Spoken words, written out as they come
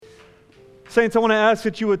Saints, I want to ask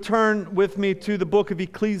that you would turn with me to the book of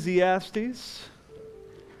Ecclesiastes.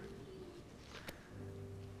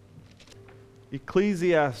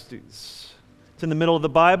 Ecclesiastes. It's in the middle of the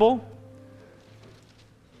Bible.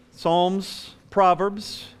 Psalms,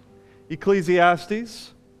 Proverbs,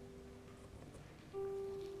 Ecclesiastes.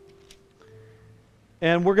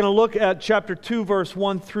 And we're going to look at chapter 2, verse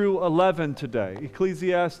 1 through 11 today.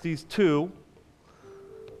 Ecclesiastes 2,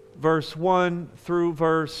 verse 1 through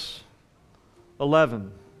verse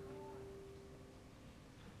 11.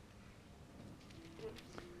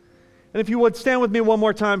 And if you would, stand with me one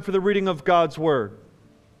more time for the reading of God's Word.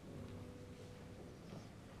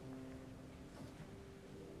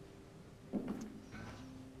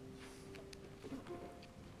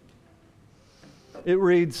 It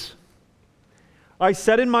reads, I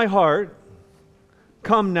said in my heart,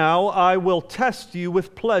 come now, I will test you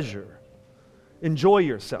with pleasure. Enjoy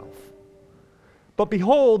yourself. But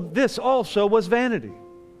behold, this also was vanity.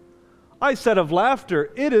 I said of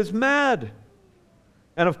laughter, it is mad.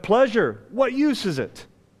 And of pleasure, what use is it?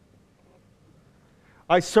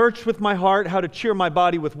 I searched with my heart how to cheer my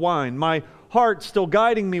body with wine, my heart still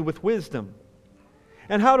guiding me with wisdom,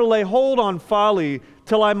 and how to lay hold on folly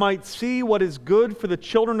till I might see what is good for the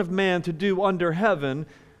children of man to do under heaven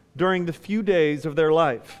during the few days of their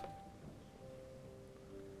life.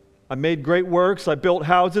 I made great works, I built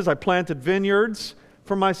houses, I planted vineyards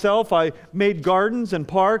for myself, I made gardens and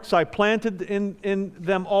parks, I planted in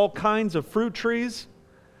them all kinds of fruit trees.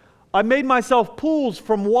 I made myself pools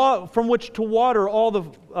from which to water to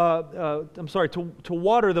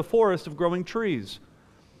water the forest of growing trees.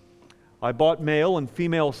 I bought male and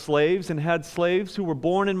female slaves and had slaves who were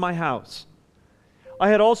born in my house. I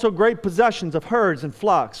had also great possessions of herds and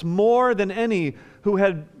flocks, more than any who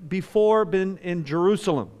had before been in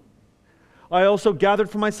Jerusalem. I also gathered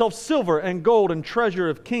for myself silver and gold and treasure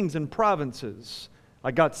of kings and provinces.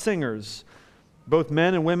 I got singers, both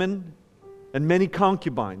men and women, and many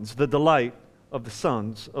concubines, the delight of the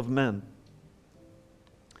sons of men.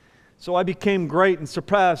 So I became great and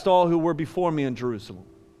surpassed all who were before me in Jerusalem.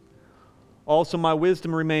 Also my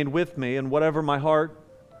wisdom remained with me, and whatever my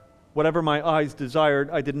eyes desired,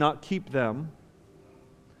 I did not keep them.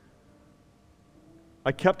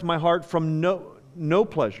 I kept my heart from no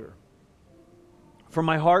pleasure. For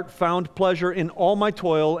my heart found pleasure in all my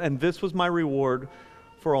toil, and this was my reward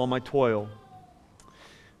for all my toil.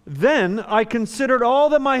 Then I considered all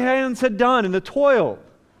that my hands had done and the toil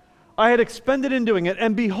I had expended in doing it,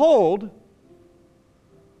 and behold,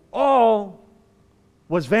 all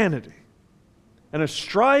was vanity and a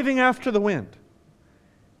striving after the wind,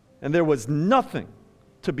 and there was nothing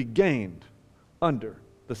to be gained under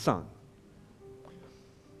the sun.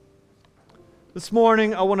 This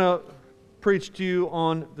morning I want to preach to you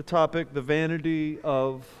on the topic, the vanity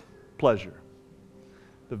of pleasure.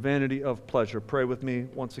 The vanity of pleasure. Pray with me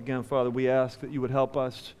once again. Father, we ask that you would help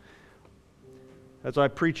us. As I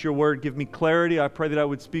preach your word, give me clarity. I pray that I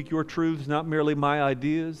would speak your truths, not merely my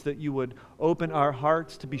ideas, that you would open our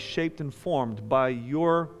hearts to be shaped and formed by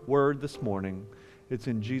your word this morning. It's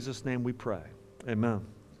in Jesus' name we pray. Amen.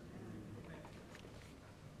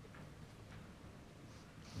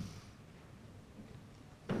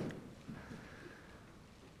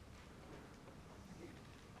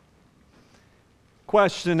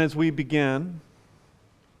 Question as we begin: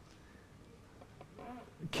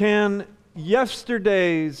 can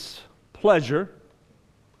yesterday's pleasure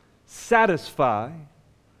satisfy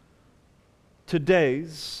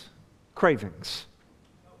today's cravings?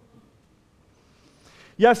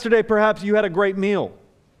 Yesterday, perhaps you had a great meal.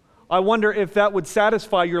 I wonder if that would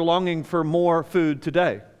satisfy your longing for more food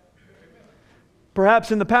today.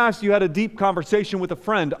 Perhaps in the past you had a deep conversation with a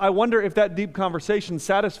friend. I wonder if that deep conversation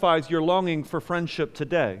satisfies your longing for friendship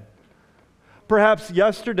today. Perhaps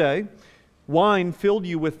yesterday wine filled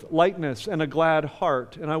you with lightness and a glad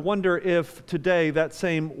heart. And I wonder if today that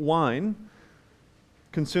same wine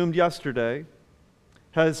consumed yesterday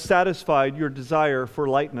has satisfied your desire for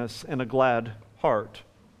lightness and a glad heart.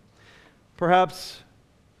 Perhaps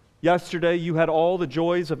yesterday you had all the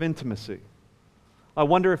joys of intimacy. I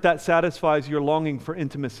wonder if that satisfies your longing for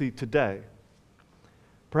intimacy today.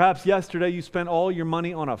 Perhaps yesterday you spent all your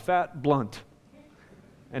money on a fat blunt,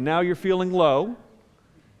 and now you're feeling low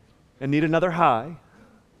and need another high.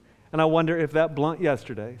 And I wonder if that blunt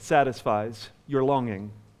yesterday satisfies your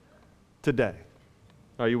longing today.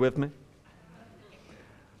 Are you with me?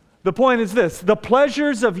 The point is this: the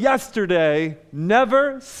pleasures of yesterday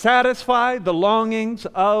never satisfy the longings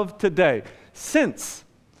of today. Since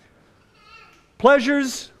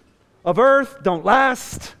pleasures of earth don't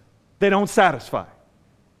last, they don't satisfy.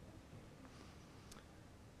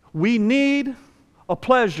 We need a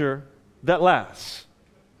pleasure that lasts.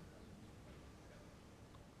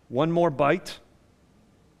 One more bite,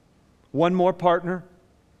 one more partner,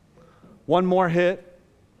 one more hit,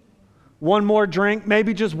 one more drink,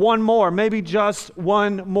 maybe just one more, maybe just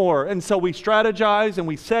one more. And so we strategize and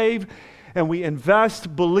we save and we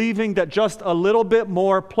invest, believing that just a little bit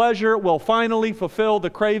more pleasure will finally fulfill the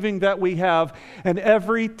craving that we have. And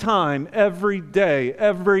every time, every day,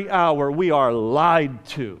 every hour, we are lied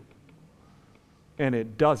to. And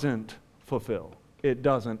it doesn't fulfill. It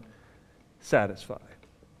doesn't satisfy.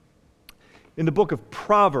 In the book of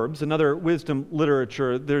Proverbs, another wisdom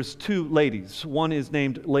literature, there's two ladies. One is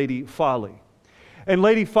named Lady Folly. And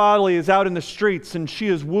Lady Folly is out in the streets and she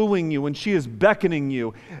is wooing you and she is beckoning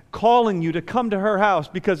you, calling you to come to her house,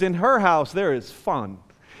 because in her house there is fun.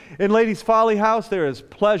 In Lady Folly's house there is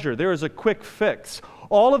pleasure. There is a quick fix.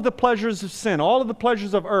 All of the pleasures of sin, all of the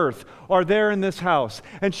pleasures of earth are there in this house.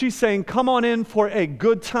 And she's saying, come on in for a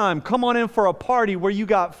good time. Come on in for a party where you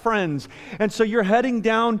got friends. And so you're heading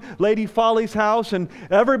down Lady Folly's house and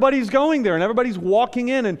everybody's going there and everybody's walking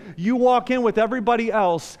in and you walk in with everybody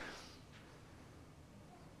else,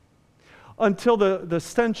 until the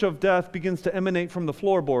stench of death begins to emanate from the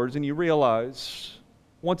floorboards and you realize,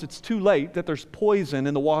 once it's too late, that there's poison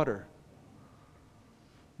in the water.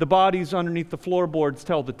 The bodies underneath the floorboards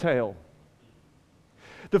tell the tale.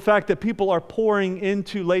 The fact that people are pouring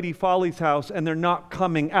into Lady Folly's house and they're not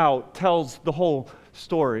coming out tells the whole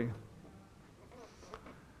story.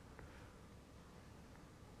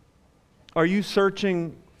 Are you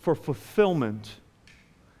searching for fulfillment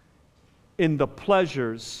in the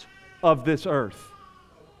pleasures of this earth?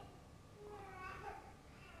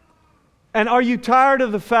 And are you tired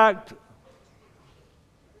of the fact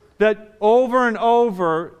that over and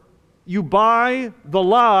over you buy the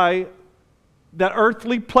lie that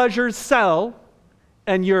earthly pleasures sell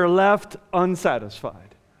and you're left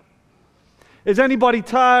unsatisfied? Is anybody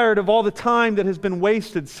tired of all the time that has been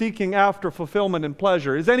wasted seeking after fulfillment and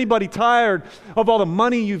pleasure? Is anybody tired of all the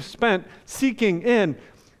money you've spent seeking in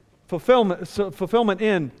fulfillment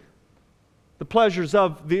in the pleasures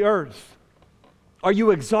of the earth? Are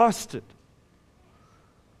you exhausted?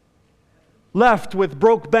 Left with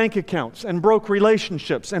broke bank accounts and broke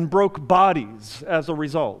relationships and broke bodies as a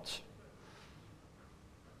result?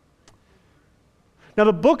 Now,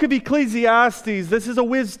 the book of Ecclesiastes, this is a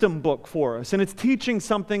wisdom book for us, and it's teaching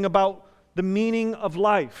something about the meaning of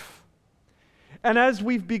life. And as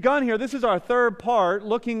we've begun here, this is our third part,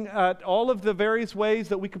 looking at all of the various ways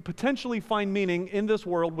that we could potentially find meaning in this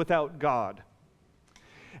world without God.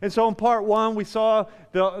 And so in part one, we saw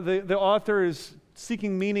the author is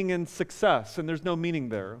seeking meaning in success, and there's no meaning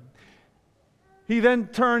there. He then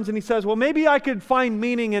turns and he says, well, maybe I could find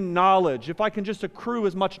meaning in knowledge, if I can just accrue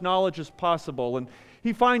as much knowledge as possible. And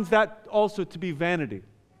he finds that also to be vanity.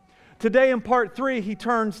 Today in part three, he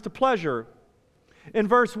turns to pleasure. In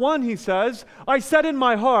verse 1, he says, I said in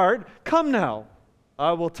my heart, come now,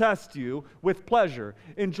 I will test you with pleasure.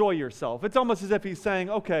 Enjoy yourself. It's almost as if he's saying,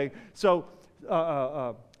 okay, so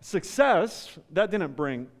success, that didn't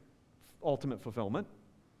bring ultimate fulfillment.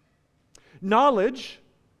 Knowledge,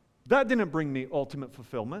 that didn't bring me ultimate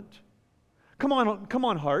fulfillment. Come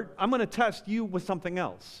on, heart. I'm going to test you with something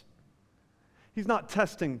else. He's not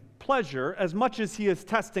testing pleasure as much as he is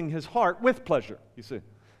testing his heart with pleasure, you see.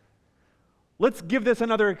 Let's give this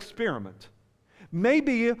another experiment.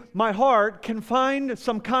 Maybe my heart can find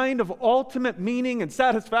some kind of ultimate meaning and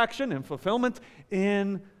satisfaction and fulfillment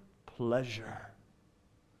in pleasure.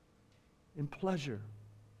 In pleasure.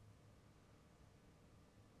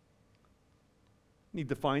 He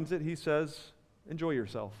defines it, he says, enjoy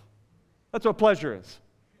yourself. That's what pleasure is.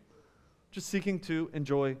 Just seeking to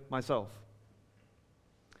enjoy myself.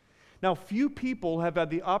 Now, few people have had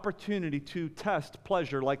the opportunity to test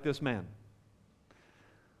pleasure like this man.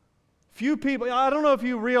 Few people, I don't know if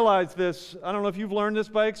you realize this, I don't know if you've learned this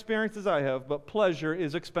by experience as I have, but pleasure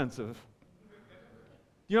is expensive.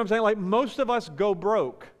 You know what I'm saying? Like most of us go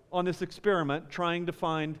broke on this experiment trying to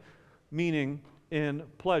find meaning in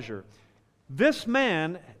pleasure. This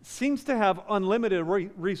man seems to have unlimited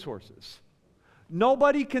resources.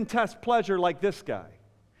 Nobody can test pleasure like this guy.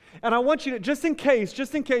 And I want you to, just in case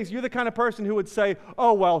you're the kind of person who would say,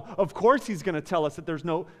 oh, well, of course he's going to tell us that there's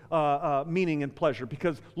no meaning in pleasure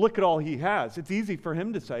because look at all he has. It's easy for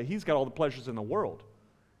him to say he's got all the pleasures in the world.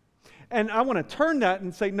 And I want to turn that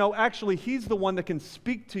and say, no, actually, he's the one that can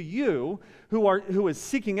speak to you who is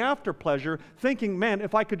seeking after pleasure, thinking, man,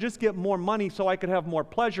 if I could just get more money so I could have more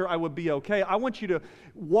pleasure, I would be okay. I want you to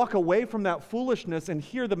walk away from that foolishness and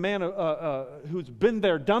hear the man who's been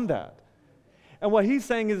there, done that. And what he's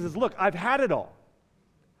saying is, look, I've had it all.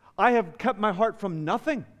 I have kept my heart from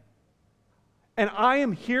nothing. And I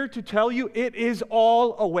am here to tell you it is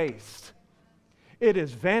all a waste. It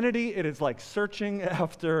is vanity. It is like searching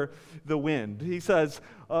after the wind. He says,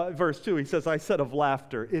 verse 2, he says, I said of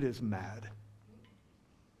laughter, it is mad.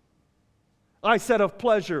 I said of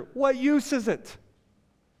pleasure, what use is it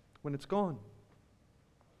when it's gone?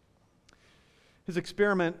 His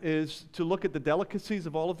experiment is to look at the delicacies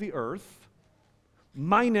of all of the earth,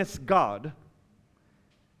 minus God,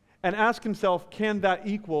 and ask himself, can that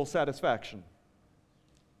equal satisfaction?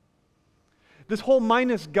 This whole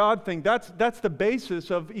minus God thing, that's the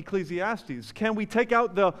basis of Ecclesiastes. Can we take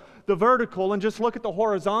out the vertical and just look at the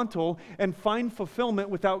horizontal and find fulfillment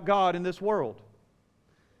without God in this world?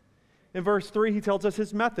 In verse 3, he tells us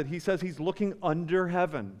his method. He says he's looking under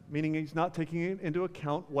heaven, meaning he's not taking into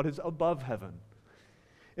account what is above heaven.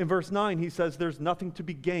 In verse 9, he says there's nothing to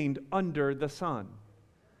be gained under the sun.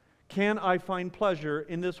 Can I find pleasure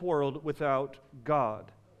in this world without God?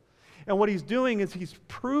 And what he's doing is he's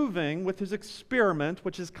proving with his experiment,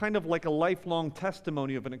 which is kind of like a lifelong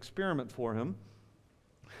testimony of an experiment for him,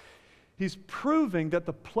 he's proving that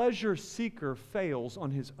the pleasure seeker fails on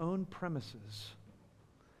his own premises,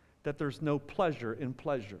 that there's no pleasure in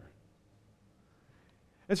pleasure.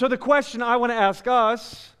 And so the question I want to ask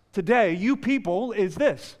us today, you people, is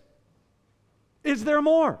this: is there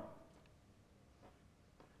more?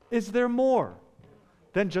 Is there more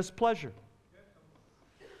than just pleasure?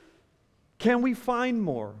 Can we find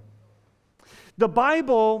more? The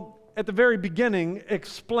Bible, at the very beginning,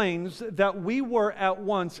 explains that we were at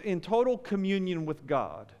once in total communion with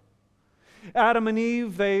God. Adam and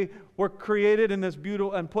Eve, they were created in this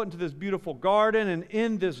beautiful and put into this beautiful garden, and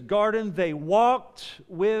in this garden they walked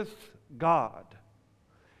with God.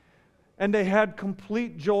 And they had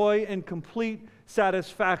complete joy and complete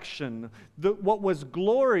satisfaction. What was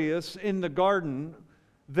glorious in the garden,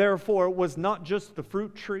 therefore, was not just the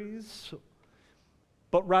fruit trees,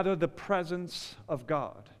 but rather the presence of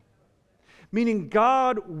God. Meaning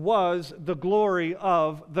God was the glory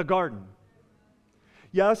of the garden.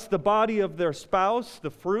 Yes, the body of their spouse,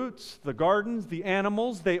 the fruits, the gardens, the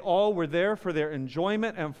animals, they all were there for their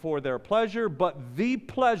enjoyment and for their pleasure, but the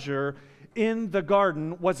pleasure in the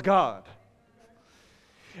garden was God.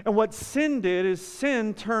 And what sin did is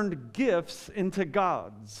sin turned gifts into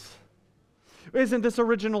gods. Isn't this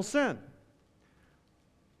original sin?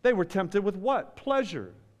 They were tempted with what?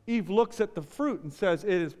 Pleasure. Eve looks at the fruit and says, it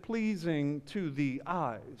is pleasing to the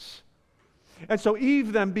eyes. And so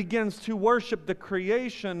Eve then begins to worship the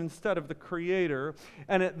creation instead of the Creator.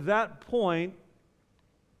 And at that point,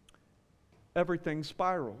 everything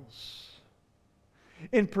spirals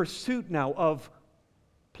in pursuit now of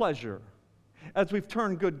pleasure. As we've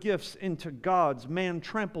turned good gifts into gods, man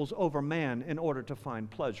tramples over man in order to find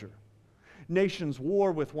pleasure. Nations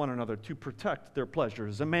war with one another to protect their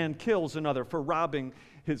pleasures. A man kills another for robbing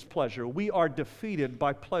his pleasure. We are defeated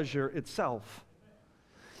by pleasure itself.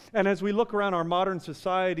 And as we look around our modern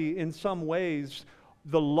society, in some ways,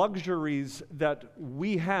 the luxuries that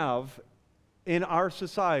we have in our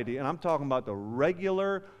society, and I'm talking about the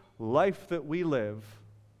regular life that we live,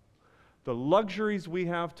 the luxuries we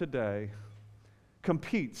have today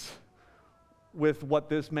competes with what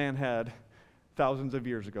this man had thousands of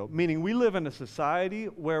years ago. Meaning we live in a society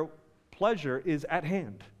where pleasure is at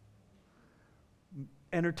hand.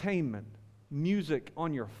 Entertainment, music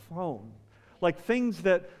on your phone, like things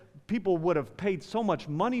that people would have paid so much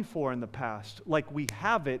money for in the past, like we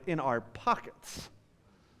have it in our pockets.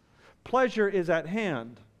 Pleasure is at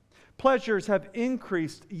hand. Pleasures have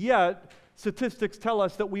increased, yet statistics tell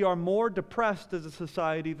us that we are more depressed as a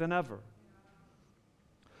society than ever.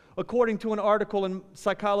 According to an article in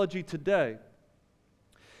Psychology Today,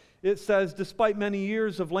 it says, despite many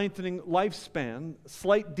years of lengthening lifespan,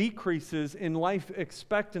 slight decreases in life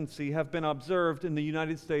expectancy have been observed in the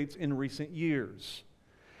United States in recent years.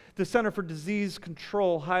 The Center for Disease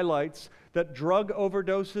Control highlights that drug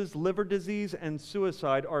overdoses, liver disease, and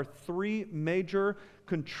suicide are three major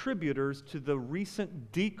contributors to the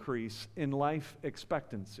recent decrease in life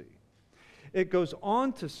expectancy. It goes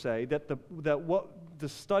on to say that what the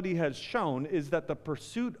study has shown is that the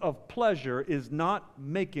pursuit of pleasure is not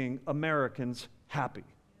making Americans happy.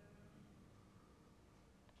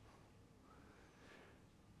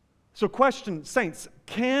 So question, saints,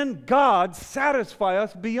 can God satisfy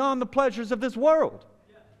us beyond the pleasures of this world?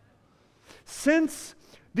 Since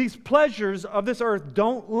these pleasures of this earth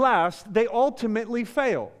don't last, they ultimately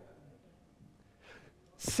fail.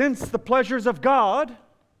 Since the pleasures of God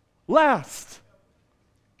last,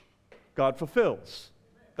 God fulfills.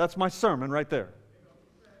 That's my sermon right there.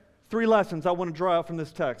 3 lessons I want to draw out from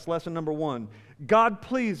this text. Lesson number 1, God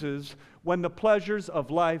pleases when the pleasures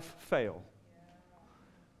of life fail.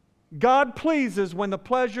 God pleases when the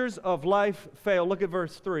pleasures of life fail. Look at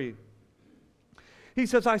verse 3. He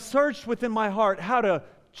says, I searched within my heart how to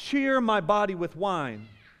cheer my body with wine.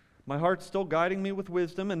 My heart's still guiding me with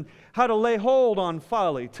wisdom, and how to lay hold on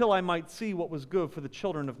folly, till I might see what was good for the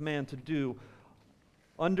children of man to do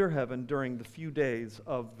under heaven during the few days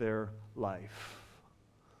of their life.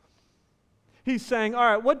 He's saying, all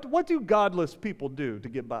right, what do godless people do to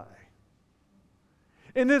get by?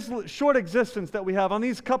 In this short existence that we have, in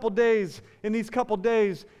these couple days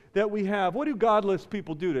that we have, what do godless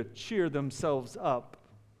people do to cheer themselves up?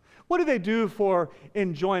 What do they do for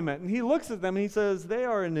enjoyment? And he looks at them and he says, they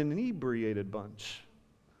are an inebriated bunch.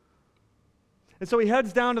 And so he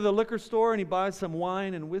heads down to the liquor store and he buys some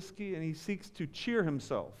wine and whiskey and he seeks to cheer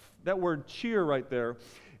himself. That word cheer right there,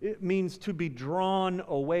 it means to be drawn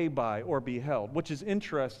away by or be held, which is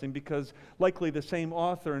interesting because likely the same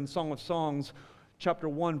author in Song of Songs, chapter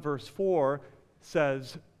 1, verse 4,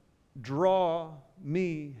 says, draw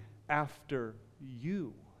me after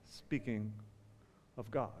you, speaking of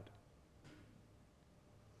God.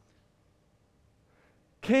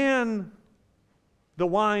 Can the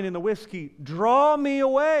wine and the whiskey draw me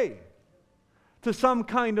away to some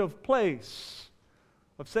kind of place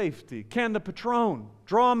of safety? Can the Patron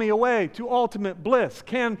draw me away to ultimate bliss?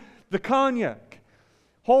 Can the cognac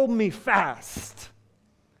hold me fast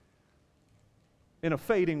in a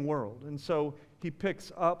fading world? And so he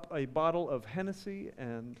picks up a bottle of Hennessy,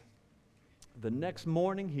 and the next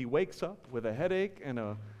morning he wakes up with a headache and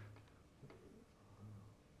a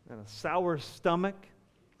sour stomach.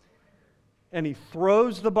 And he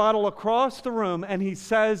throws the bottle across the room and he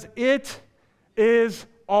says, it is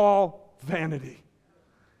all vanity.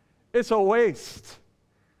 It's a waste.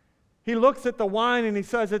 He looks at the wine and he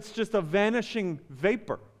says, it's just a vanishing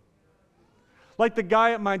vapor. Like the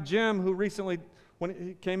guy at my gym who recently, when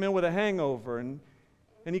he came in with a hangover and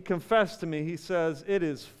he confessed to me, he says, it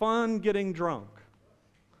is fun getting drunk,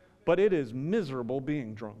 but it is miserable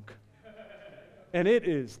being drunk. And it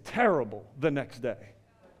is terrible the next day.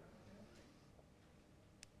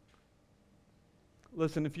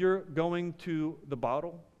 Listen, if you're going to the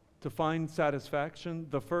bottle to find satisfaction,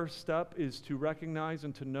 the first step is to recognize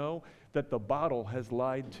and to know that the bottle has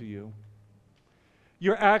lied to you.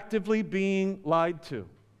 You're actively being lied to.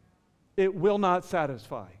 It will not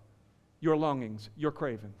satisfy your longings, your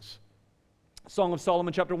cravings. Song of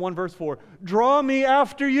Solomon, chapter 1, verse 4. Draw me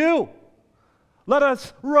after you. Let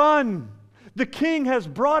us run. The King has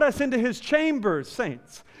brought us into his chambers,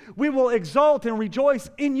 saints. We will exult and rejoice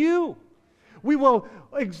in you. We will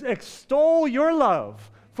extol your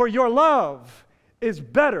love, for your love is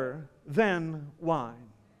better than wine.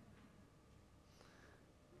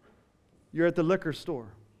 You're at the liquor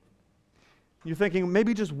store. You're thinking,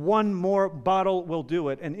 maybe just one more bottle will do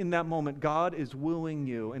it. And in that moment, God is wooing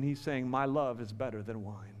you, and he's saying, my love is better than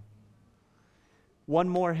wine. One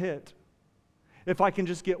more hit. If I can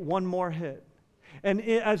just get one more hit. And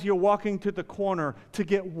as you're walking to the corner to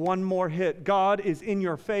get one more hit, God is in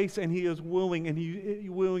your face and he is wooing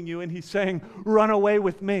you and he's saying, run away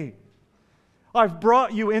with me. I've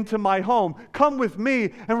brought you into my home. Come with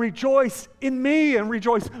me and rejoice in me and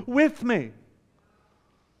rejoice with me.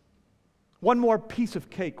 One more piece of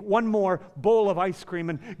cake, one more bowl of ice cream,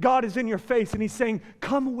 and God is in your face and he's saying,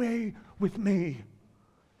 come away with me.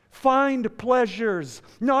 Find pleasures,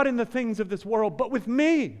 not in the things of this world, but with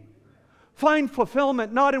me. Find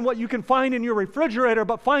fulfillment not in what you can find in your refrigerator,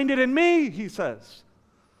 but find it in me, he says.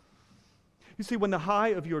 You see, when the high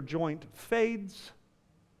of your joint fades,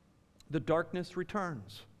 the darkness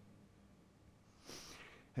returns.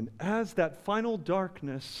 And as that final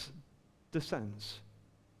darkness descends,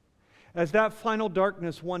 as that final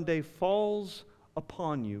darkness one day falls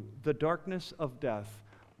upon you, the darkness of death,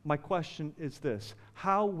 my question is this: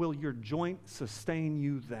 how will your joint sustain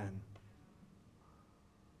you then?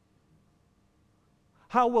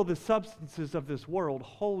 How will the substances of this world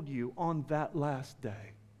hold you on that last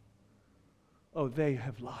day? Oh, they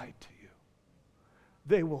have lied to you.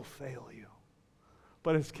 They will fail you.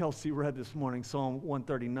 But as Kelsey read this morning, Psalm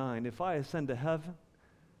 139, if I ascend to heaven,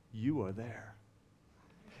 you are there.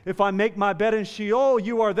 If I make my bed in Sheol,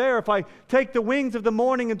 you are there. If I take the wings of the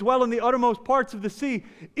morning and dwell in the uttermost parts of the sea,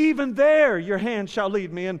 even there your hand shall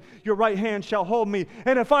lead me and your right hand shall hold me.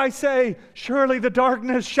 And if I say, surely the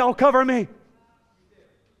darkness shall cover me,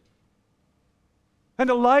 and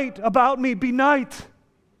the light about me be night.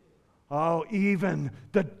 Oh, even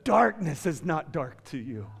the darkness is not dark to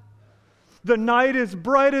you. The night is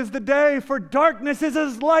bright as the day, for darkness is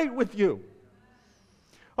as light with you.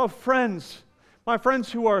 Oh, friends, My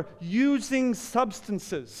friends who are using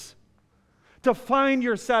substances to find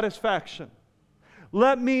your satisfaction,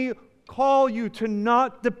 let me call you to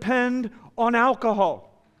not depend on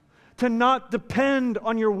alcohol, to not depend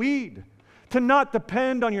on your weed, to not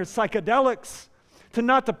depend on your psychedelics, to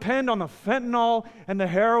not depend on the fentanyl and the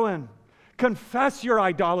heroin. Confess your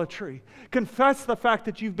idolatry. Confess the fact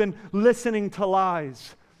that you've been listening to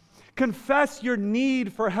lies. Confess your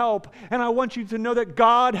need for help. And I want you to know that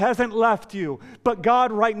God hasn't left you, but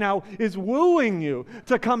God right now is wooing you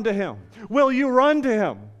to come to Him. Will you run to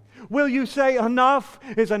Him? Will you say, enough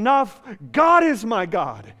is enough? God is my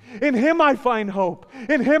God. In Him I find hope.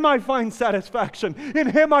 In Him I find satisfaction. In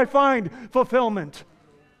Him I find fulfillment.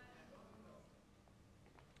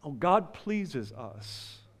 Oh, God pleases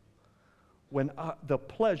us when the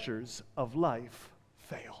pleasures of life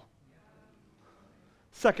fail.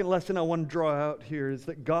 Second lesson I want to draw out here is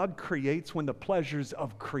that God creates when the pleasures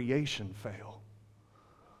of creation fail.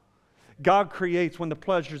 God creates when the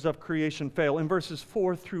pleasures of creation fail. In verses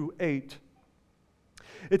 4 through 8,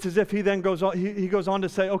 it's as if he then goes on, he goes on to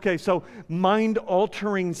say, okay, so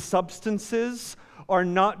mind-altering substances are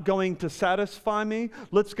not going to satisfy me.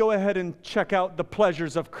 Let's go ahead and check out the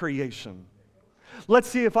pleasures of creation. Let's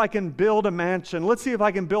see if I can build a mansion. Let's see if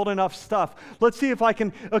I can build enough stuff. Let's see if I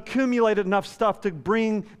can accumulate enough stuff to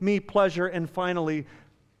bring me pleasure and finally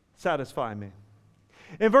satisfy me.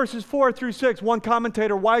 In verses 4 through 6, one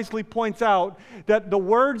commentator wisely points out that the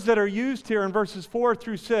words that are used here in verses 4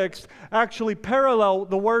 through 6 actually parallel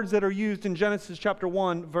the words that are used in Genesis chapter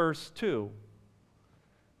 1, verse 2.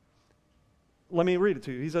 Let me read it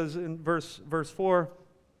to you. He says in verse 4,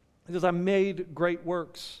 he says, I made great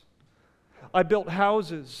works. I built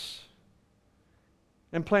houses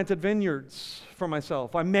and planted vineyards for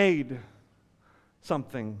myself. I made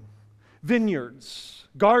something. Vineyards,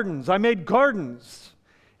 gardens. I made gardens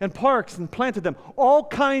and parks and planted them. All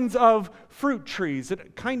kinds of fruit trees.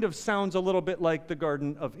 It kind of sounds a little bit like the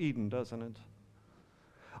Garden of Eden, doesn't it?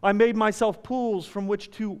 I made myself pools from which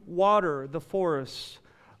to water the forests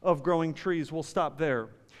of growing trees. We'll stop there.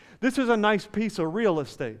 This is a nice piece of real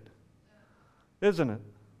estate, isn't it?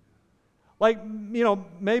 Like, you know,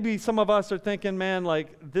 maybe some of us are thinking, man,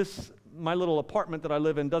 like this, my little apartment that I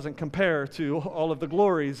live in doesn't compare to all of the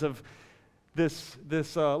glories of this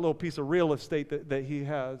little piece of real estate that he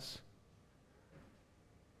has.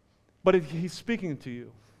 But he's speaking to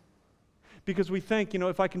you. Because we think, you know,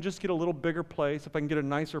 if I can just get a little bigger place, if I can get a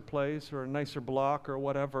nicer place or a nicer block or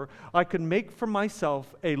whatever, I could make for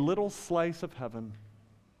myself a little slice of heaven.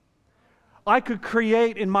 I could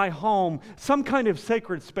create in my home some kind of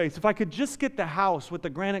sacred space. If I could just get the house with the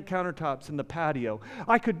granite countertops and the patio,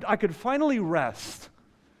 I could finally rest.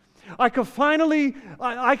 I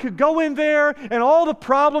could go in there and all the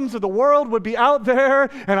problems of the world would be out there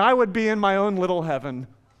and I would be in my own little heaven.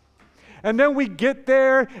 And then we get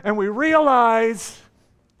there and we realize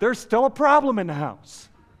there's still a problem in the house.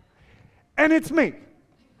 And it's me.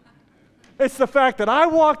 It's the fact that I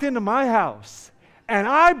walked into my house and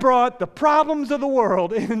I brought the problems of the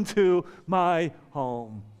world into my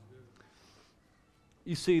home.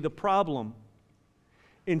 You see, the problem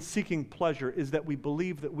in seeking pleasure is that we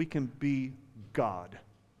believe that we can be God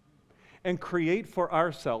and create for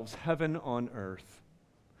ourselves heaven on earth.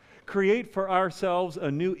 Create for ourselves a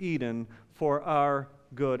new Eden for our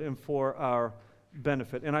good and for our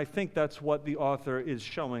benefit. And I think that's what the author is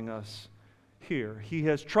showing us here. He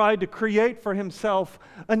has tried to create for himself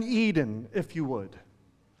an Eden, if you would.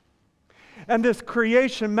 And this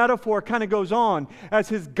creation metaphor kind of goes on as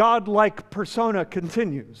his godlike persona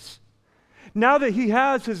continues. Now that he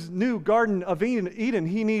has his new Garden of Eden,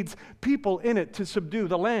 he needs people in it to subdue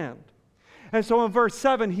the land. And so in verse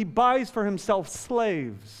 7, he buys for himself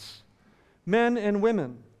slaves, men and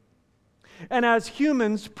women. And as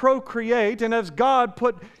humans procreate, and as God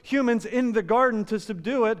put humans in the garden to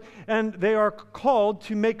subdue it, and they are called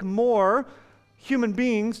to make more human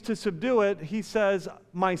beings to subdue it, he says,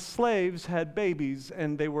 my slaves had babies,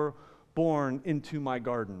 and they were born into my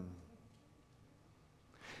garden.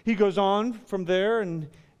 He goes on from there,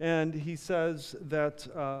 and he says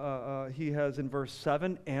that he has, in verse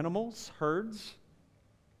 7, animals, herds.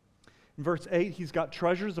 In verse 8, he's got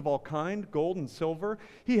treasures of all kind, gold and silver.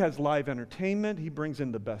 He has live entertainment. He brings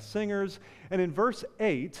in the best singers. And in verse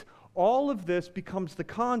 8, all of this becomes the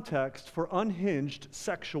context for unhinged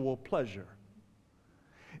sexual pleasure.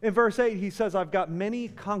 In verse 8, he says, I've got many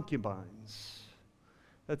concubines.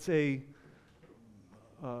 That's a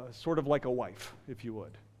sort of like a wife, if you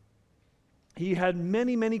would. He had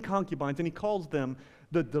many, many concubines, and he calls them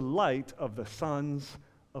the delight of the sons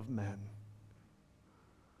of men.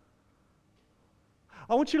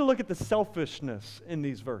 I want you to look at the selfishness in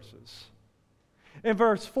these verses. In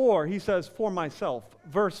verse 4, he says, for myself.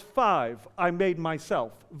 Verse 5, I made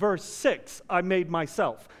myself. Verse 6, I made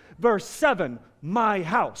myself. Verse 7, my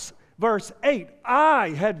house. Verse 8, I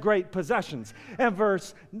had great possessions. And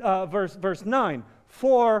verse 9,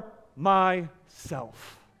 for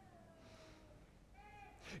myself.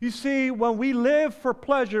 You see, when we live for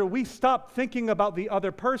pleasure, we stop thinking about the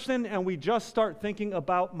other person and we just start thinking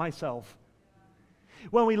about myself.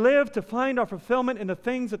 When we live to find our fulfillment in the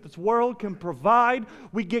things that this world can provide,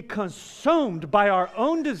 we get consumed by our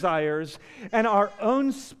own desires and our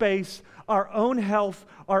own space, our own health,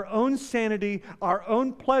 our own sanity, our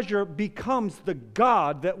own pleasure becomes the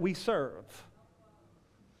God that we serve.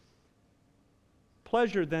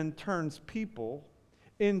 Pleasure then turns people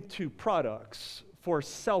into products for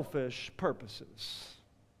selfish purposes.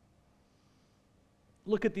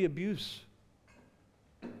 Look at the abuse.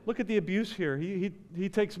 Look at the abuse here. He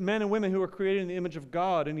takes men and women who are created in the image of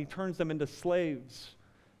God and he turns them into slaves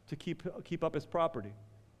to keep up his property.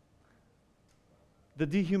 The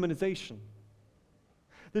dehumanization.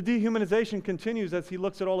 The dehumanization continues as he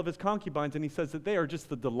looks at all of his concubines and he says that they are just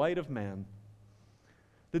the delight of man.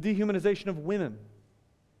 The dehumanization of women,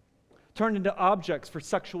 turned into objects for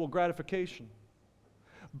sexual gratification.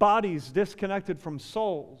 Bodies disconnected from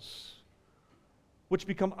souls, which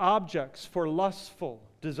become objects for lustful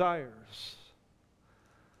desires.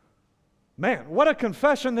 Man, what a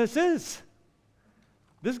confession this is.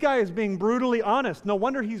 This guy is being brutally honest. No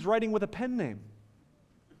wonder he's writing with a pen name.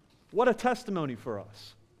 What a testimony for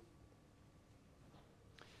us.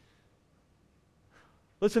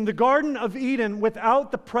 Listen, the Garden of Eden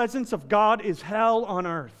without the presence of God is hell on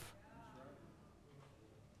earth.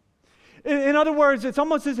 In other words, it's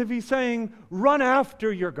almost as if he's saying, run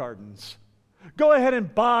after your gardens. Go ahead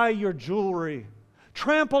and buy your jewelry.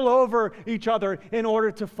 Trample over each other in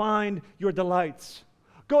order to find your delights.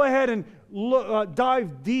 Go ahead and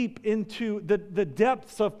dive deep into the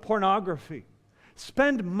depths of pornography.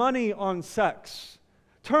 Spend money on sex.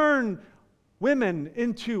 Turn women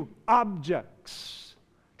into objects.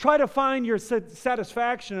 Try to find your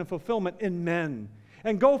satisfaction and fulfillment in men.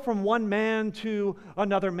 And go from one man to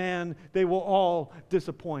another man. They will all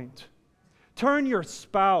disappoint. Turn your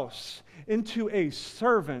spouse into a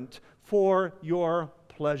servant for your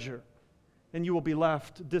pleasure. And you will be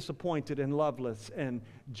left disappointed and loveless and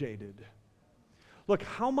jaded. Look,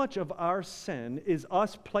 how much of our sin is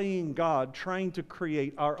us playing God, trying to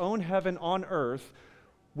create our own heaven on earth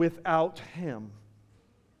without Him?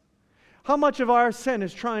 How much of our sin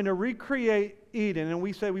is trying to recreate Eden, and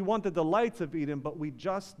we say we want the delights of Eden, but we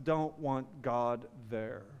just don't want God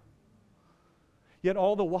there? Yet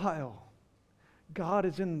all the while, God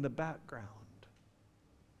is in the background,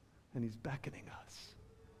 and He's beckoning us,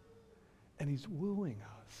 and He's wooing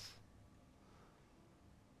us.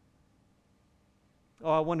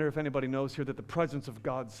 Oh, I wonder if anybody knows here that the presence of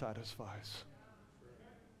God satisfies.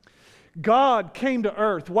 God came to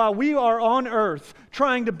earth. While we are on earth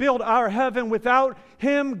trying to build our heaven without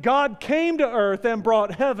Him, God came to earth and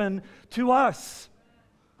brought heaven to us.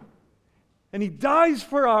 And He dies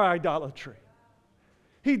for our idolatry.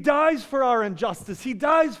 He dies for our injustice. He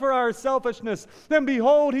dies for our selfishness. Then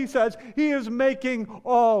behold, He says, He is making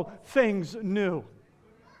all things new.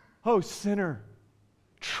 Oh, sinner,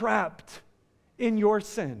 trapped in your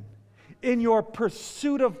sin, in your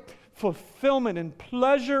pursuit of fulfillment and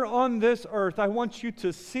pleasure on this earth, I want you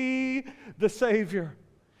to see the Savior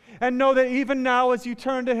and know that even now as you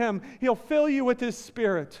turn to Him, He'll fill you with His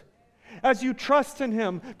Spirit. As you trust in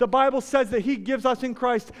Him, the Bible says that He gives us in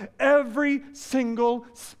Christ every single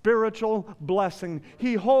spiritual blessing.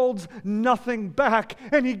 He holds nothing back,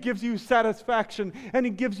 and He gives you satisfaction, and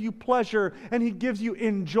He gives you pleasure, and He gives you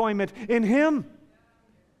enjoyment in Him,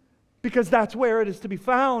 because that's where it is to be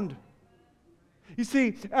found. You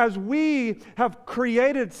see, as we have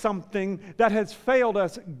created something that has failed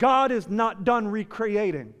us, God is not done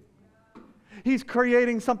recreating. He's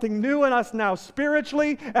creating something new in us now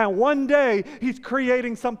spiritually, and one day He's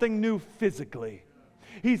creating something new physically.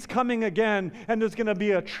 He's coming again, and there's going to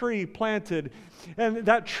be a tree planted, and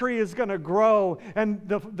that tree is going to grow, and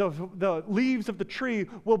the leaves of the tree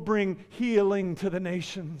will bring healing to the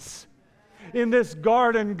nations. In this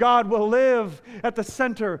garden, God will live at the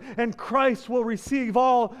center, and Christ will receive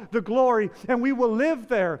all the glory, and we will live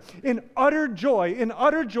there in utter joy, in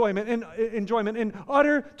utter enjoyment, in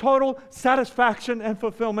utter total satisfaction and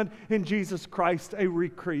fulfillment in Jesus Christ, a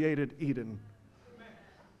recreated Eden.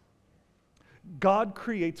 God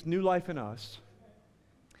creates new life in us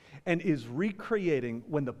and is recreating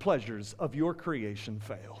when the pleasures of your creation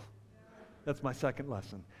fail. That's my second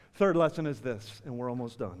lesson. Third lesson is this, and we're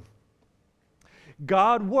almost done.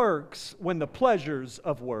 God works when the pleasures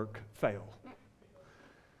of work fail.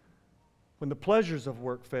 When the pleasures of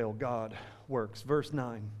work fail, God works. Verse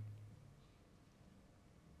 9.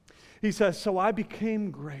 He says, "So I became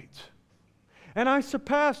great, and I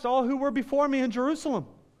surpassed all who were before me in Jerusalem.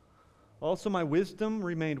 Also my wisdom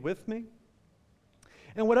remained with me.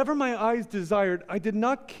 And whatever my eyes desired, I did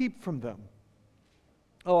not keep from them.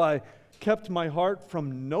 Oh, I kept my heart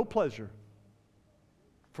from no pleasure,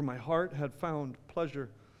 for my heart had found pleasure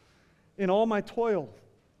in all my toil,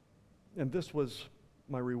 and this was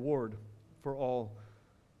my reward for all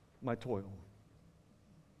my toil."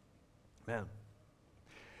 Man.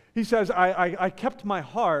 He says, I kept my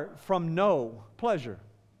heart from no pleasure.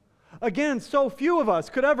 Again, so few of us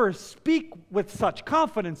could ever speak with such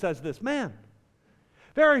confidence as this man.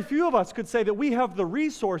 Very few of us could say that we have the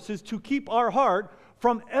resources to keep our heart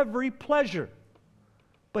from every pleasure.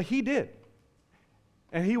 But he did.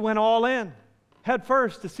 And he went all in, head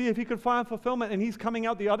first, to see if he could find fulfillment. And he's coming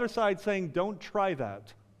out the other side saying, don't try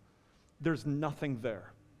that. There's nothing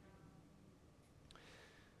there.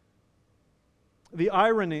 The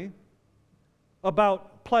irony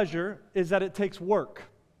about pleasure is that it takes work.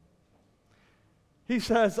 He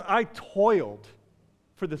says, I toiled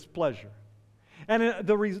for this pleasure. And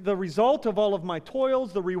the result of all of my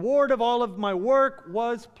toils, the reward of all of my work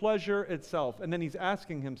was pleasure itself. And then he's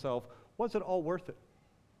asking himself, was it all worth it?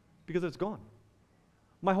 Because it's gone.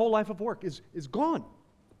 My whole life of work is gone.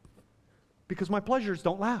 Because my pleasures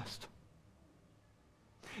don't last.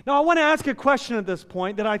 Now, I want to ask a question at this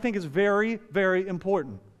point that I think is very, very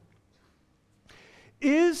important.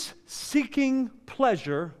 Is seeking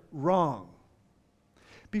pleasure wrong?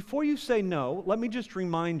 Before you say no, let me just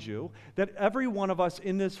remind you that every one of us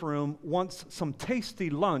in this room wants some tasty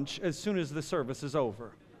lunch as soon as the service is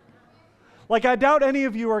over. Like, I doubt any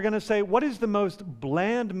of you are going to say, what is the most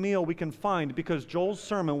bland meal we can find because Joel's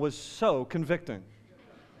sermon was so convicting?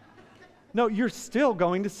 No, you're still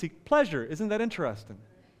going to seek pleasure. Isn't that interesting?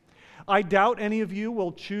 I doubt any of you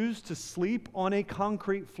will choose to sleep on a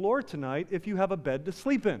concrete floor tonight if you have a bed to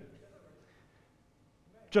sleep in,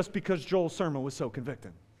 just because Joel's sermon was so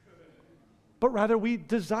convicting. But rather, we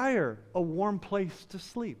desire a warm place to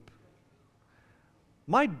sleep.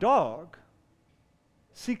 My dog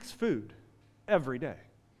seeks food every day.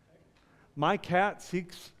 My cat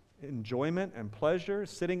seeks enjoyment and pleasure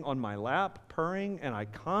sitting on my lap, purring, and I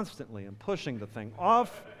constantly am pushing the thing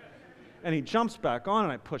off. And he jumps back on,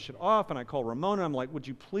 and I push it off, and I call Ramona. I'm like, would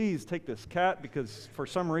you please take this cat? Because for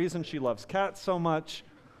some reason, she loves cats so much.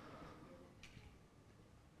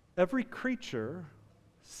 Every creature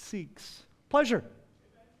seeks pleasure.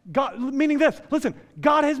 God, meaning this, listen,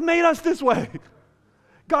 God has made us this way.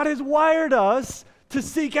 God has wired us to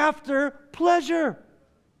seek after pleasure.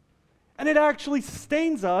 And it actually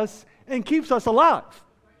sustains us and keeps us alive.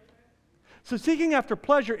 So seeking after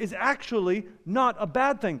pleasure is actually not a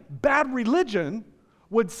bad thing. Bad religion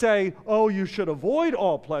would say, oh, you should avoid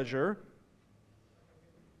all pleasure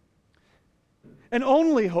and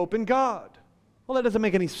only hope in God. Well, that doesn't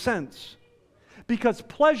make any sense because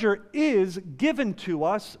pleasure is given to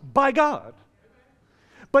us by God.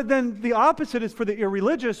 But then the opposite is for the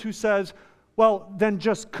irreligious who says, well, then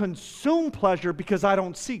just consume pleasure because I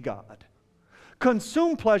don't see God.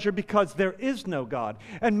 Consume pleasure because there is no God.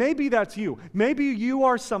 And maybe that's you. Maybe you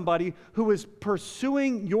are somebody who is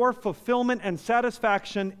pursuing your fulfillment and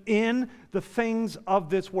satisfaction in the things of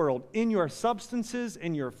this world, in your substances,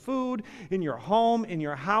 in your food, in your home, in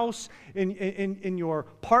your house, in your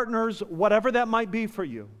partners, whatever that might be for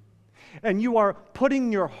you. And you are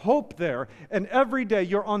putting your hope there, and every day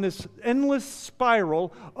you're on this endless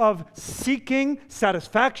spiral of seeking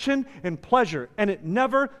satisfaction and pleasure, and it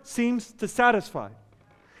never seems to satisfy.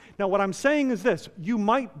 Now, what I'm saying is this: you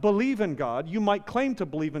might believe in God, you might claim to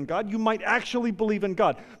believe in God, you might actually believe in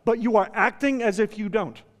God, but you are acting as if you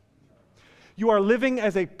don't. You are living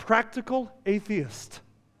as a practical atheist,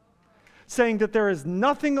 saying that there is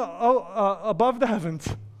nothing above the heavens,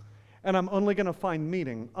 and I'm only going to find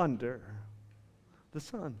meaning under the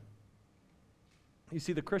sun. You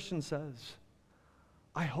see, the Christian says,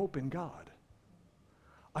 I hope in God.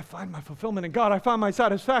 I find my fulfillment in God. I find my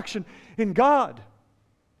satisfaction in God.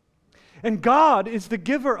 And God is the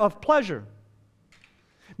giver of pleasure.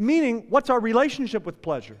 Meaning, what's our relationship with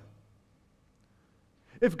pleasure?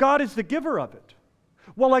 If God is the giver of it,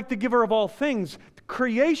 well, like the giver of all things,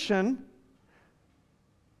 creation,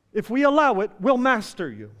 if we allow it, will master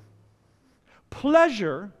you.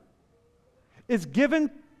 Pleasure is given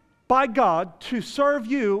by God to serve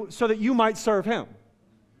you so that you might serve Him.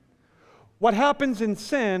 What happens in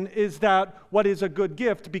sin is that what is a good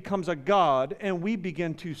gift becomes a god, and we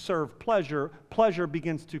begin to serve pleasure. Pleasure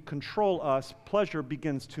begins to control us. Pleasure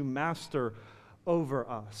begins to master over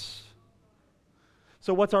us.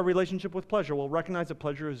 So what's our relationship with pleasure? Well, recognize that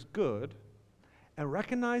pleasure is good, and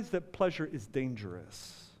recognize that pleasure is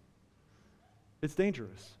dangerous. It's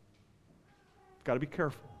dangerous. You've got to be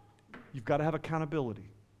careful. You've got to have accountability.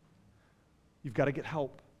 You've got to get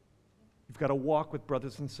help. You've got to walk with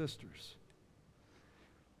brothers and sisters.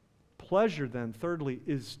 Pleasure, then, thirdly,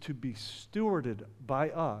 is to be stewarded by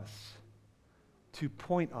us to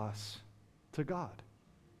point us to God,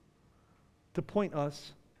 to point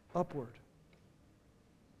us upward.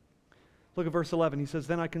 Look at verse 11. He says,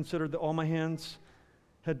 "Then I considered that all my hands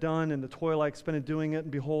had done and the toil I expended doing it,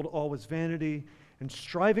 and behold, all was vanity and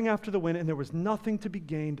striving after the wind, and there was nothing to be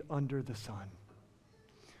gained under the sun."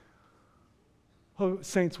 Oh,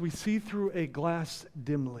 saints, we see through a glass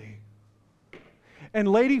dimly. And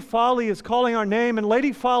Lady Folly is calling our name, and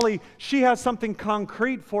Lady Folly, she has something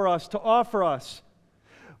concrete for us to offer us.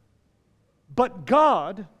 But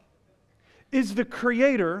God is the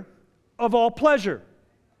creator of all pleasure.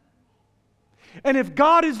 And if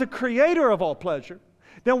God is the creator of all pleasure,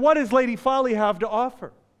 then what does Lady Folly have to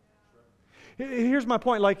offer? Here's my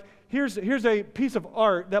point. Like, here's a piece of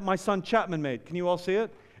art that my son Chapman made. Can you all see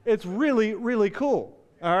it? It's really, really cool.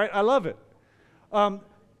 All right, I love it.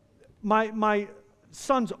 My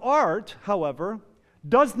son's art, however,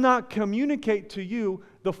 does not communicate to you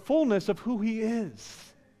the fullness of who he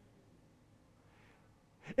is.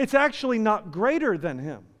 It's actually not greater than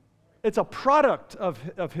him. It's a product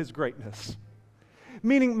of his greatness.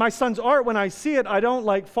 Meaning, my son's art, when I see it, I don't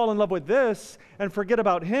like fall in love with this and forget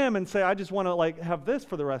about him and say, I just want to like have this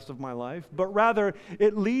for the rest of my life. But rather,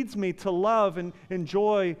 it leads me to love and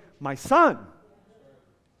enjoy my son.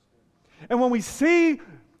 And when we see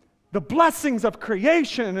the blessings of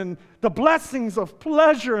creation and the blessings of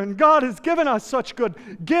pleasure, and God has given us such good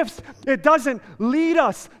gifts, it doesn't lead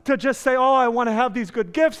us to just say, oh, I want to have these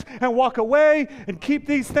good gifts and walk away and keep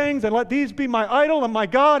these things and let these be my idol and my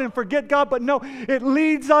God and forget God. But no, it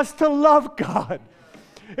leads us to love God.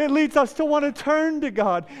 It leads us to want to turn to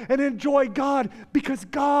God and enjoy God, because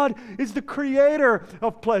God is the creator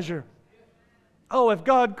of pleasure. Oh, if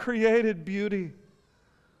God created beauty,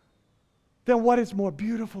 then what is more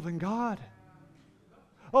beautiful than God?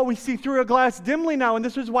 Oh, we see through a glass dimly now, and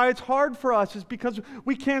this is why it's hard for us, is because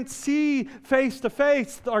we can't see face to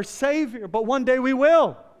face our Savior, but one day we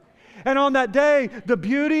will. And on that day, the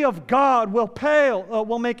beauty of God will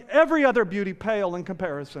make every other beauty pale in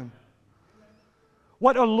comparison.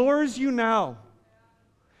 What allures you now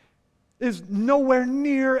is nowhere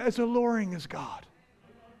near as alluring as God.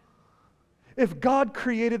 If God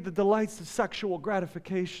created the delights of sexual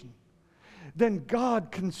gratification, then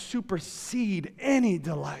God can supersede any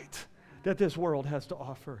delight that this world has to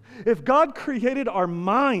offer. If God created our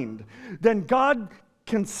mind, then God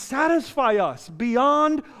can satisfy us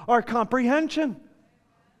beyond our comprehension.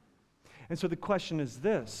 And so the question is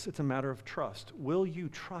this, it's a matter of trust. Will you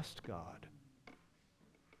trust God?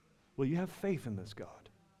 Will you have faith in this God?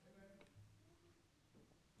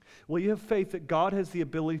 Will you have faith that God has the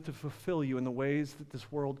ability to fulfill you in the ways that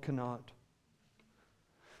this world cannot?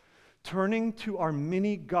 Turning to our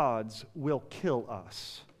many gods will kill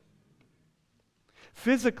us.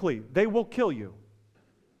 Physically, they will kill you.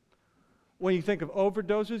 When you think of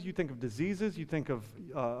overdoses, you think of diseases, you think of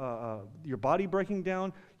your body breaking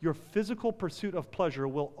down, your physical pursuit of pleasure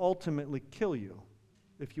will ultimately kill you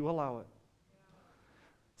if you allow it.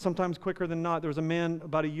 Sometimes quicker than not. There was a man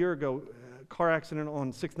about a year ago, car accident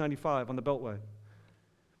on 695 on the Beltway.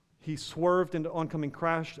 He swerved into oncoming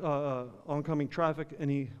traffic,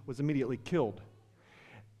 and he was immediately killed.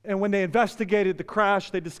 And when they investigated the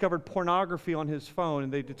crash, they discovered pornography on his phone,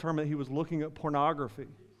 and they determined he was looking at pornography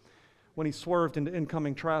when he swerved into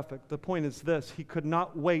incoming traffic. The point is this: he could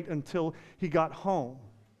not wait until he got home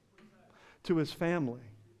to his family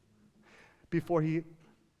before he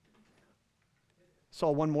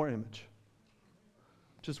saw one more image.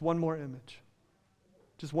 Just one more image.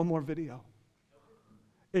 Just one more video.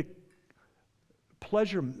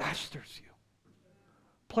 Pleasure masters you.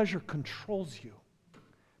 Pleasure controls you.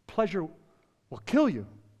 Pleasure will kill you.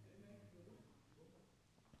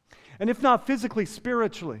 And if not physically,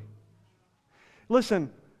 spiritually. Listen,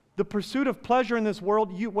 the pursuit of pleasure in this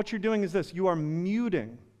world, what you're doing is this: you are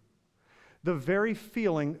muting the very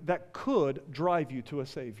feeling that could drive you to a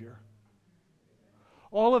Savior.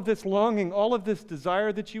 All of this longing, all of this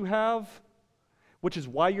desire that you have, which is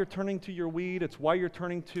why you're turning to your weed, it's why you're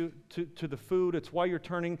turning to the food, it's why you're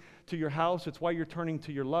turning to your house, it's why you're turning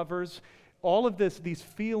to your lovers. all of these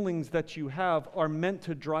feelings that you have are meant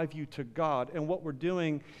to drive you to God. And what we're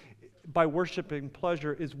doing by worshiping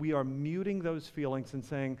pleasure is we are muting those feelings and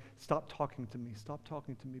saying, stop talking to me,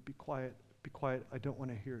 be quiet, I don't want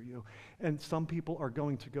to hear you. And some people are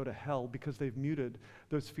going to go to hell because they've muted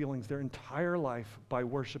those feelings their entire life by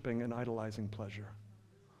worshiping and idolizing pleasure.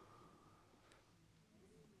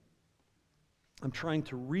 I'm trying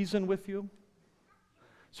to reason with you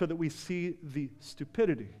so that we see the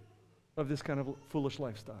stupidity of this kind of foolish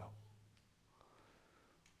lifestyle.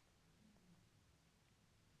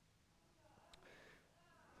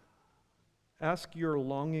 Ask your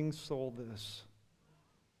longing soul this: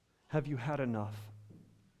 have you had enough?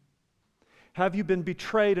 Have you been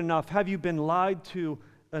betrayed enough? Have you been lied to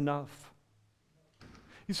enough?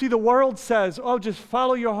 You see, the world says, oh, just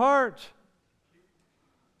follow your heart.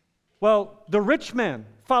 Well, the rich man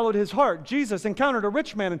followed his heart. Jesus encountered a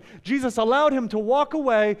rich man, and Jesus allowed him to walk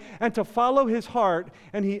away and to follow his heart,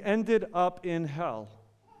 and he ended up in hell.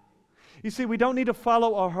 You see, we don't need to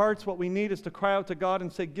follow our hearts. What we need is to cry out to God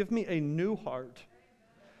and say, give me a new heart.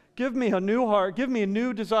 Give me a new heart. Give me a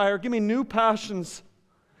new desire. Give me new passions.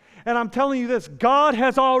 And I'm telling you this, God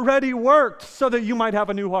has already worked so that you might have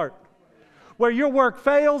a new heart. Where your work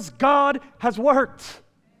fails, God has worked.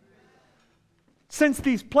 Since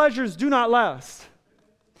these pleasures do not last,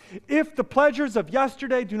 if the pleasures of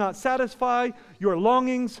yesterday do not satisfy your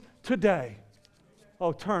longings today,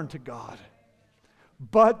 oh, turn to God.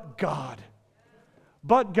 But God.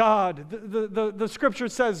 The scripture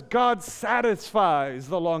says God satisfies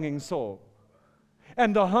the longing soul.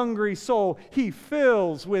 And the hungry soul He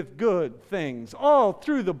fills with good things. All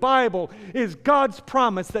through the Bible is God's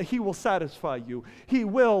promise that He will satisfy you. He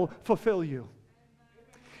will fulfill you.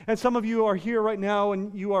 And some of you are here right now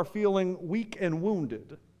and you are feeling weak and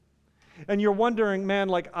wounded. And you're wondering, man,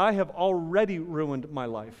 like I have already ruined my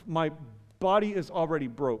life. My body is already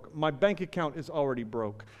broke. My bank account is already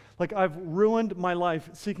broke. Like I've ruined my life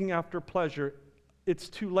seeking after pleasure. It's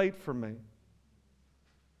too late for me.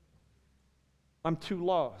 I'm too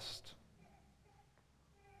lost.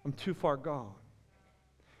 I'm too far gone.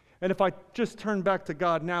 And if I just turn back to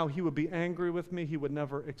God now, He would be angry with me. He would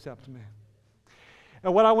never accept me.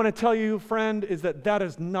 And what I want to tell you, friend, is that that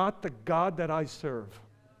is not the God that I serve.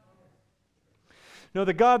 No,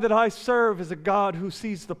 the God that I serve is a God who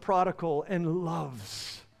sees the prodigal and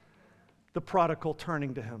loves the prodigal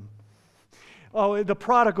turning to Him. Oh, the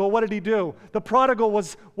prodigal, what did he do? The prodigal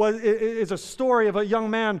is a story of a young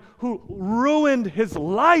man who ruined his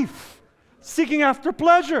life seeking after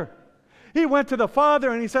pleasure. He went to the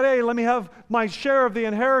father and he said, hey, let me have my share of the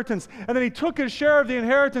inheritance. And then he took his share of the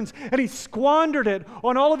inheritance and he squandered it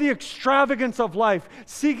on all of the extravagance of life,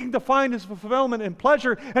 seeking to find his fulfillment and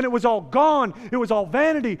pleasure, and it was all gone. It was all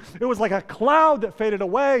vanity. It was like a cloud that faded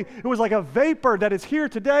away. It was like a vapor that is here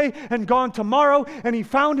today and gone tomorrow, and he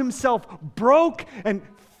found himself broke and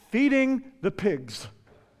feeding the pigs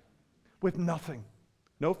with nothing.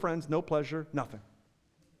 No friends, no pleasure, nothing.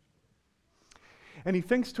 And he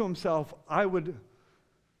thinks to himself, I would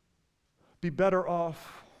be better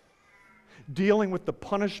off dealing with the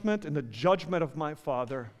punishment and the judgment of my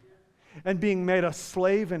father and being made a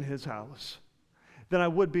slave in his house than I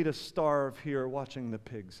would be to starve here watching the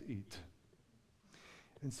pigs eat.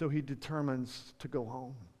 And so he determines to go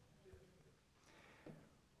home.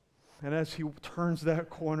 And as he turns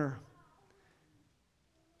that corner,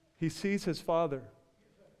 he sees his father.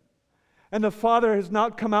 And the father has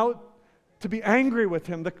not come out to be angry with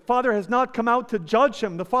him. The father has not come out to judge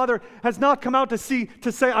him. The father has not come out to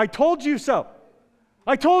say, I told you so.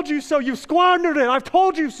 I told you so. You squandered it. I've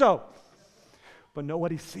told you so. But no, what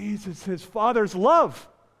he sees is his father's love.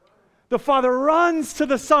 The father runs to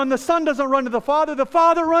the son. The son doesn't run to the father. The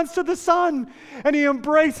father runs to the son. And he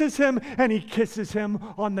embraces him and he kisses him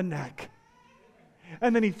on the neck.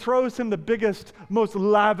 And then he throws him the biggest, most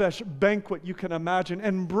lavish banquet you can imagine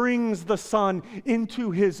and brings the son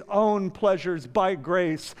into his own pleasures by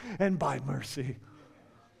grace and by mercy.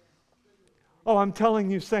 Oh, I'm telling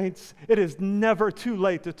you, saints, it is never too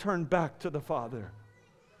late to turn back to the Father.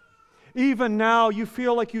 Even now, you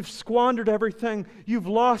feel like you've squandered everything, you've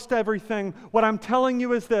lost everything. What I'm telling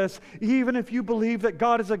you is this: even if you believe that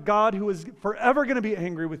God is a God who is forever going to be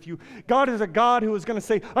angry with you, God is a God who is going to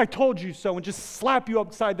say, I told you so, and just slap you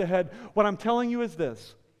upside the head. What I'm telling you is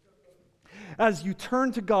this: as you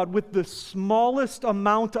turn to God with the smallest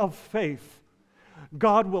amount of faith,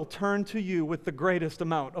 God will turn to you with the greatest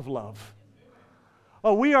amount of love.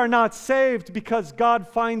 Oh, we are not saved because God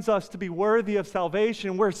finds us to be worthy of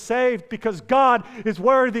salvation. We're saved because God is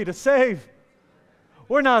worthy to save.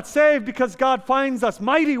 We're not saved because God finds us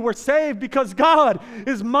mighty. We're saved because God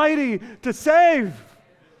is mighty to save.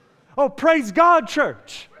 Oh, praise God,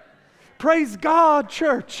 church. Praise God,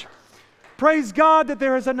 church. Praise God that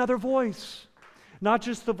there is another voice. Not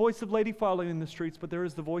just the voice of Lady Folly in the streets, but there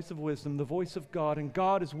is the voice of wisdom, the voice of God. And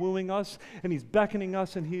God is wooing us, and He's beckoning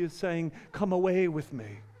us, and He is saying, come away with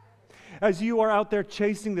me. As you are out there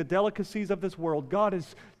chasing the delicacies of this world, God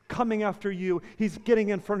is coming after you. He's getting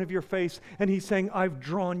in front of your face, and He's saying, I've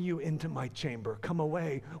drawn you into my chamber. Come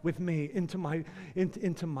away with me into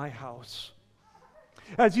my house.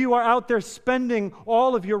 As you are out there spending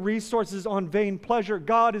all of your resources on vain pleasure,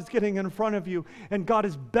 God is getting in front of you, and God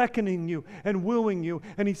is beckoning you and wooing you,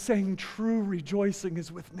 and He's saying, true rejoicing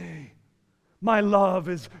is with me. My love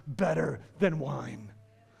is better than wine.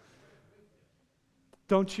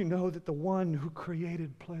 Don't you know that the one who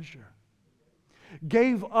created pleasure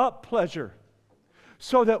gave up pleasure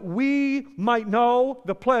so that we might know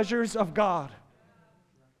the pleasures of God?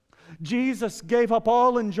 Jesus gave up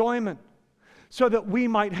all enjoyment so that we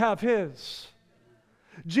might have His.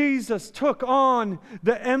 Jesus took on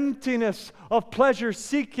the emptiness of pleasure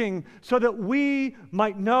seeking so that we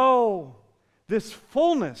might know this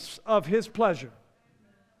fullness of His pleasure.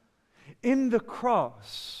 In the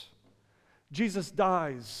cross, Jesus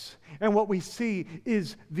dies, and what we see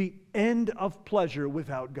is the end of pleasure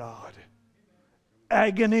without God.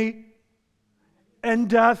 Agony and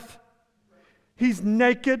death. He's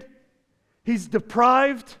naked. He's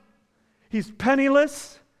deprived. He's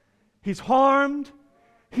penniless, He's harmed,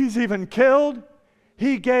 He's even killed.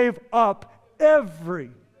 He gave up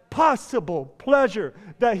every possible pleasure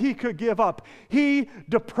that He could give up. He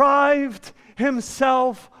deprived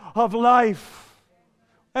Himself of life.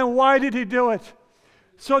 And why did He do it?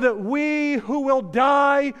 So that we who will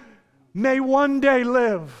die may one day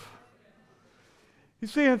live. You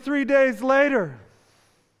see, and 3 days later,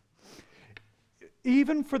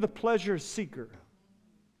 even for the pleasure seeker,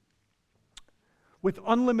 with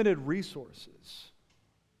unlimited resources,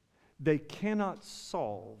 they cannot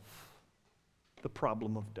solve the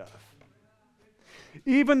problem of death.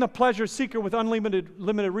 Even the pleasure seeker with unlimited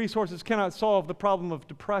resources cannot solve the problem of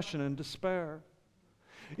depression and despair.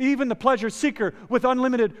 Even the pleasure seeker with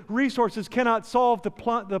unlimited resources cannot solve the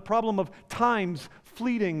problem of time's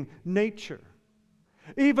fleeting nature.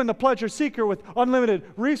 Even the pleasure seeker with unlimited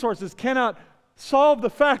resources cannot solve the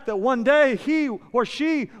fact that one day he or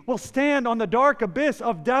she will stand on the dark abyss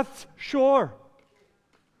of death's shore.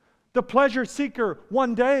 The pleasure seeker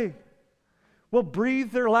one day will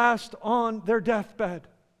breathe their last on their deathbed.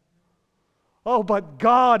 Oh, but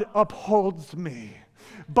God upholds me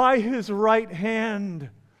by His right hand.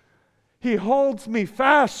 He holds me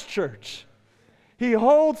fast, church. He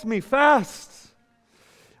holds me fast.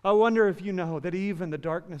 I wonder if you know that even the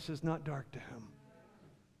darkness is not dark to Him.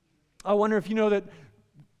 I wonder if you know that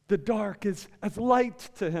the dark is as light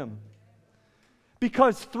to Him.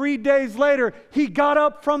 Because 3 days later, He got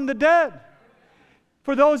up from the dead.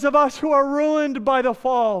 For those of us who are ruined by the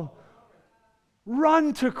fall,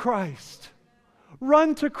 run to Christ.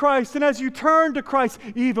 Run to Christ. And as you turn to Christ,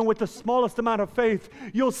 even with the smallest amount of faith,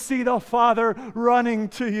 you'll see the Father running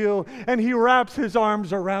to you. And He wraps His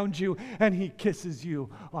arms around you and He kisses you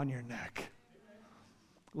on your neck.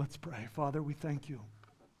 Let's pray. Father, we thank You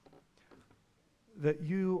that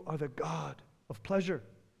You are the God of pleasure.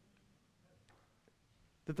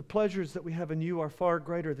 That the pleasures that we have in You are far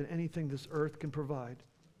greater than anything this earth can provide.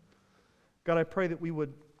 God, I pray that we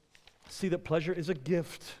would see that pleasure is a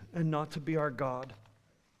gift and not to be our God.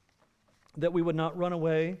 That we would not run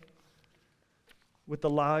away with the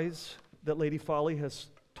lies that Lady Folly has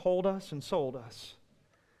told us and sold us.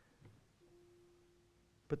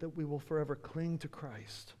 But that we will forever cling to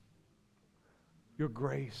Christ, Your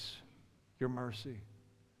grace, Your mercy.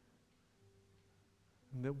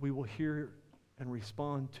 And that we will hear and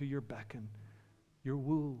respond to Your beckon, Your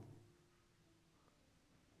woo.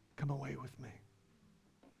 Come away with me.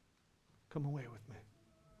 Come away with me.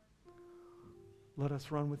 Let us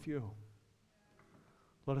run with You.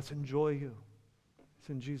 Let us enjoy You. It's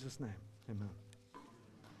in Jesus' name. Amen.